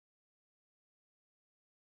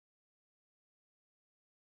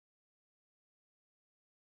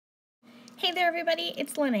Hey there everybody,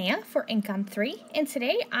 it's Lynnea for InkOn3, and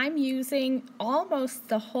today I'm using almost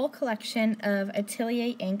the whole collection of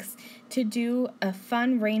Atelier inks to do a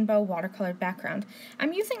fun rainbow watercolor background.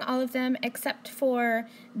 I'm using all of them except for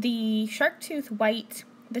the Sharktooth white,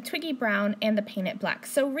 the Twiggy brown, and the Paint It black.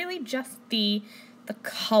 So really just the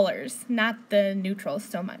colors, not the neutrals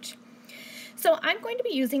so much. So I'm going to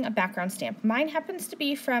be using a background stamp. Mine happens to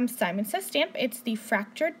be from Simon Says Stamp. It's the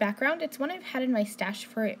fractured background. It's one I've had in my stash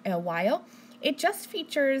for a while. It just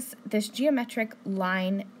features this geometric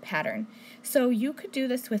line pattern. So you could do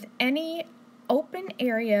this with any open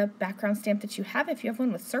area background stamp that you have, if you have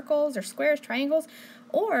one with circles or squares, triangles,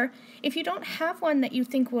 or if you don't have one that you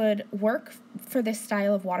think would work for this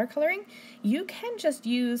style of watercoloring, you can just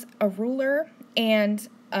use a ruler and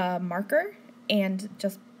a marker and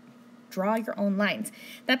just draw your own lines.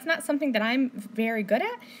 That's not something that I'm very good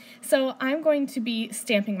at, so I'm going to be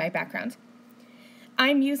stamping my background.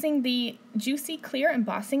 I'm using the Juicy Clear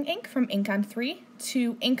Embossing ink from InkOn3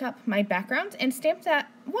 to ink up my background and stamp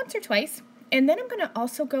that once or twice, and then I'm going to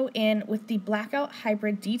also go in with the Blackout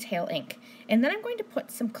Hybrid Detail ink, and then I'm going to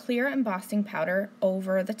put some clear embossing powder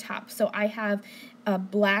over the top. So I have a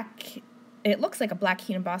black, it looks like a black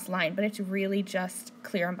heat embossed line, but it's really just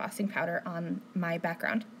clear embossing powder on my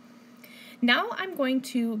background. Now I'm going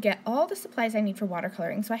to get all the supplies I need for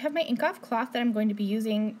watercoloring. So I have my ink off cloth that I'm going to be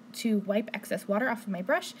using to wipe excess water off of my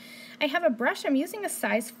brush. I have a brush. I'm using a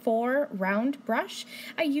size 4 round brush.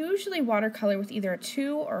 I usually watercolor with either a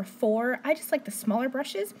 2 or a 4. I just like the smaller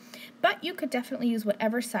brushes, but you could definitely use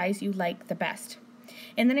whatever size you like the best.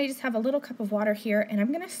 And then I just have a little cup of water here, and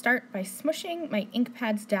I'm going to start by smushing my ink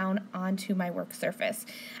pads down onto my work surface.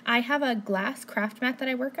 I have a glass craft mat that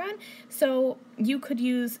I work on, so you could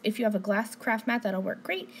use, if you have a glass craft mat, that'll work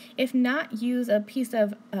great. If not, use a piece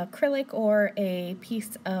of acrylic or a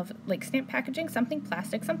piece of like stamp packaging, something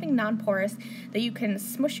plastic, something non-porous that you can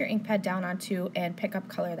smush your ink pad down onto and pick up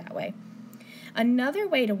color that way. Another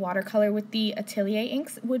way to watercolor with the Atelier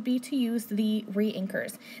inks would be to use the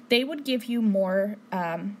re-inkers. They would give you more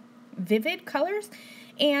vivid colors,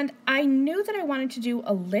 and I knew that I wanted to do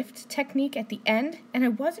a lift technique at the end, and I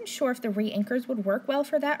wasn't sure if the re-inkers would work well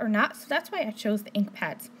for that or not, so that's why I chose the ink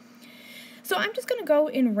pads. So I'm just going to go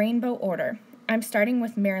in rainbow order. I'm starting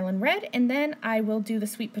with Maryland Red, and then I will do the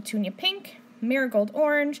Sweet Petunia Pink, Marigold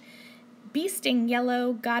Orange, Bee Sting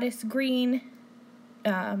Yellow, Goddess Green,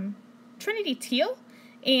 Trinity Teal,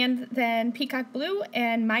 and then Peacock Blue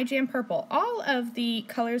and My Jam Purple, all of the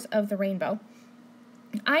colors of the rainbow.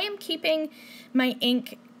 I am keeping my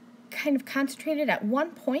ink kind of concentrated at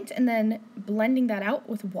one point and then blending that out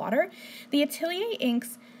with water. The Atelier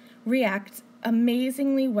inks react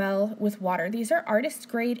amazingly well with water. These are artist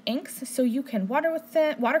grade inks, so you can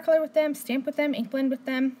watercolor with them, stamp with them, ink blend with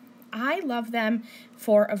them. I love them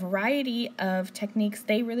for a variety of techniques.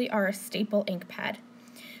 They really are a staple ink pad.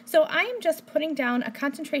 So I am just putting down a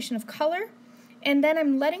concentration of color, and then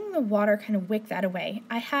I'm letting the water kind of wick that away.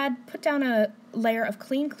 I had put down a layer of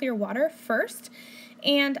clean, clear water first,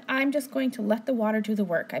 and I'm just going to let the water do the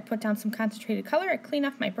work. I put down some concentrated color, I clean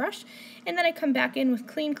off my brush, and then I come back in with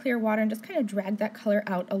clean, clear water and just kind of drag that color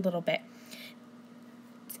out a little bit.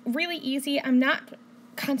 It's really easy. I'm not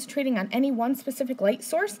concentrating on any one specific light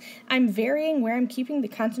source. I'm varying where I'm keeping the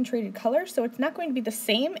concentrated color, so it's not going to be the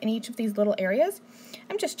same in each of these little areas.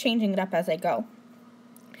 I'm just changing it up as I go.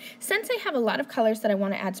 Since I have a lot of colors that I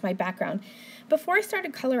want to add to my background, before I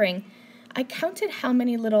started coloring, I counted how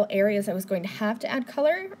many little areas I was going to have to add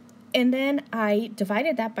color, and then I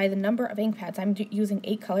divided that by the number of ink pads. I'm using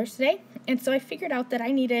 8 colors today, and so I figured out that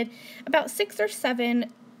I needed about 6 or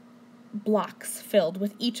 7 blocks filled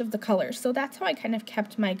with each of the colors. So that's how I kind of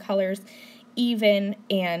kept my colors even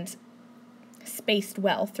and spaced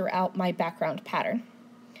well throughout my background pattern.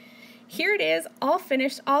 Here it is, all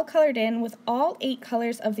finished, all colored in with all 8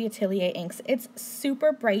 colors of the Atelier inks. It's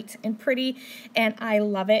super bright and pretty, and I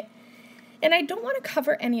love it. And I don't want to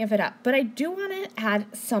cover any of it up, but I do want to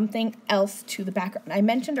add something else to the background. I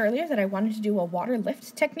mentioned earlier that I wanted to do a water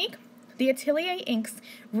lift technique. The Atelier inks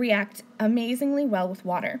react amazingly well with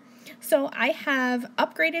water. So I have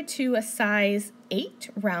upgraded to a size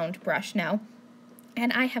 8 round brush now,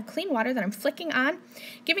 and I have clean water that I'm flicking on,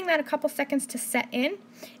 giving that a couple seconds to set in,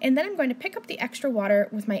 and then I'm going to pick up the extra water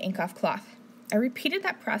with my ink off cloth. I repeated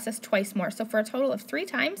that process twice more, so for a total of 3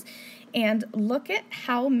 times, and look at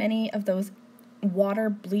how many of those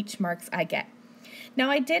water bleach marks I get.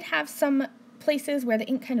 Now I did have some places where the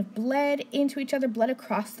ink kind of bled into each other, bled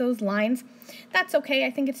across those lines. That's okay.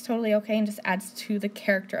 I think it's totally okay and just adds to the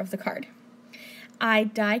character of the card. I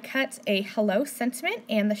die cut a hello sentiment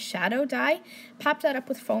and the shadow die, popped that up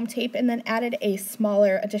with foam tape, and then added a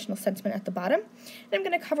smaller additional sentiment at the bottom. And I'm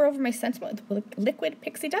going to cover over my sentiment with liquid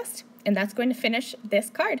pixie dust, and that's going to finish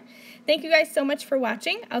this card. Thank you guys so much for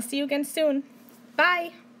watching. I'll see you again soon.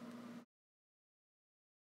 Bye!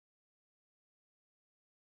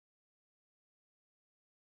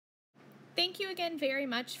 Thank you again very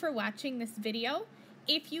much for watching this video.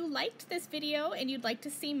 If you liked this video and you'd like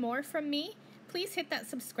to see more from me, please hit that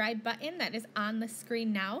subscribe button that is on the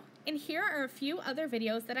screen now. And here are a few other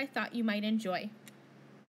videos that I thought you might enjoy.